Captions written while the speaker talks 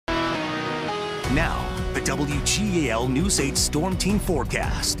Now, the WGAL News 8 Storm Team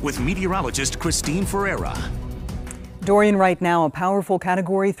forecast with meteorologist Christine Ferreira. Dorian right now, a powerful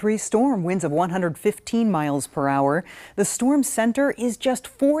Category 3 storm, winds of 115 miles per hour. The storm center is just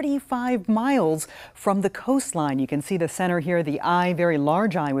 45 miles from the coastline. You can see the center here, the eye, very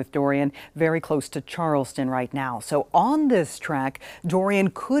large eye with Dorian, very close to Charleston right now. So on this track,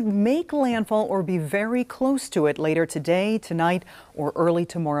 Dorian could make landfall or be very close to it later today, tonight, or early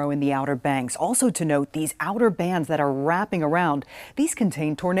tomorrow in the Outer Banks. Also to note, these outer bands that are wrapping around, these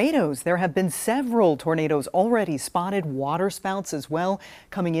contain tornadoes. There have been several tornadoes already spotted, water spouts as well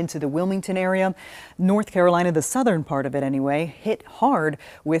coming into the Wilmington area. North Carolina, the southern part of it anyway, hit hard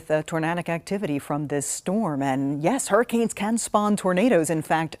with tornadic activity from this storm. And yes, hurricanes can spawn tornadoes. In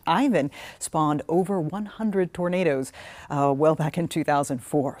fact, Ivan spawned over 100 tornadoes well back in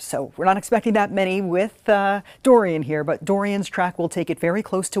 2004. So we're not expecting that many with Dorian here, but Dorian's track will take it very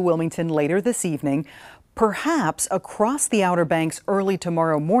close to Wilmington later this evening. Perhaps across the Outer Banks early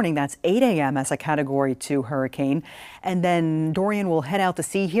tomorrow morning. That's 8 a.m. as a Category 2 hurricane. And then Dorian will head out to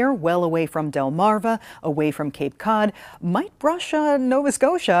sea here, well away from Delmarva, away from Cape Cod, might brush Nova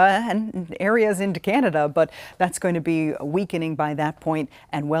Scotia and areas into Canada, but that's going to be weakening by that point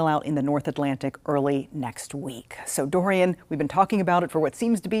and well out in the North Atlantic early next week. So Dorian, we've been talking about it for what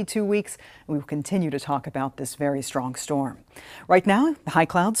seems to be 2 weeks, and we will continue to talk about this very strong storm. Right now, the high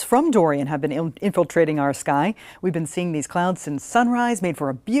clouds from Dorian have been infiltrating our sky. We've been seeing these clouds since sunrise, made for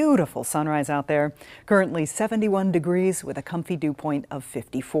a beautiful sunrise out there. Currently 71 degrees with a comfy dew point of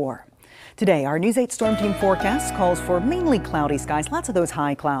 54. Today, our News 8 Storm Team forecast calls for mainly cloudy skies, lots of those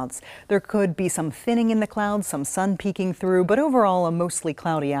high clouds. There could be some thinning in the clouds, some sun peeking through, but overall a mostly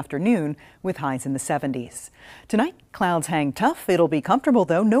cloudy afternoon with highs in the 70s. Tonight, clouds hang tough. It'll be comfortable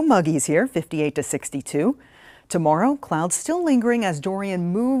though, no muggies here, 58 to 62. Tomorrow, clouds still lingering as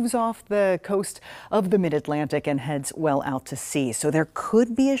Dorian moves off the coast of the mid-Atlantic and heads well out to sea. So there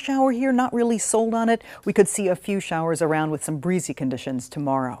could be a shower here, not really sold on it. We could see a few showers around with some breezy conditions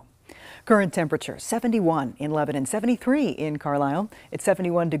tomorrow. Current temperature 71 in Lebanon, 73 in Carlisle. It's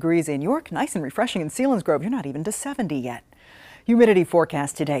 71 degrees in York, nice and refreshing in Selinsgrove. You're not even to 70 yet. Humidity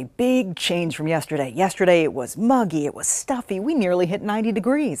forecast today, big change from yesterday. Yesterday it was muggy, it was stuffy. We nearly hit 90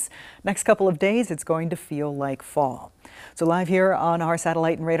 degrees. Next couple of days it's going to feel like fall. So live here on our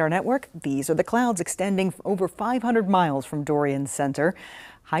satellite and radar network, these are the clouds extending over 500 miles from Dorian's center.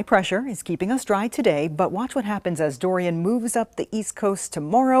 High pressure is keeping us dry today, but watch what happens as Dorian moves up the east coast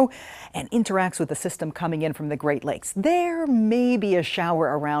tomorrow and interacts with the system coming in from the Great Lakes. There may be a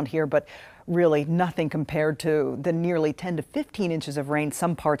shower around here, but really nothing compared to the nearly 10 to 15 inches of rain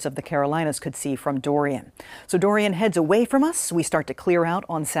some parts of the Carolinas could see from Dorian. So Dorian heads away from us. We start to clear out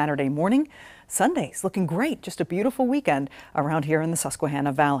on Saturday morning. Sunday's looking great. Just a beautiful weekend around here in the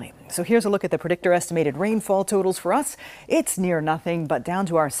Susquehanna Valley. So here's a look at the predictor estimated rainfall totals for us. It's near nothing, but down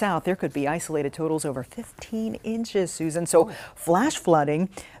to our south, there could be isolated totals over 15 inches, Susan. So flash flooding,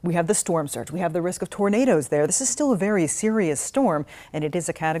 we have the storm surge, we have the risk of tornadoes there. This is still a very serious storm, and it is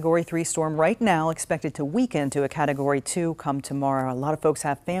a Category 3 storm right now, expected to weaken to a Category 2 come tomorrow. A lot of folks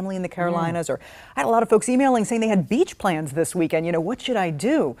have family in the Carolinas, or I had a lot of folks emailing saying they had beach plans this weekend. You know, what should I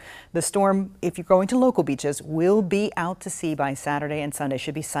do? The storm, if you're going to local beaches, will be out to sea by Saturday and Sunday.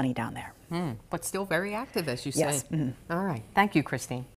 Should be sunny down there. But still very active, as you say. Yes. All right. Thank you, Christine.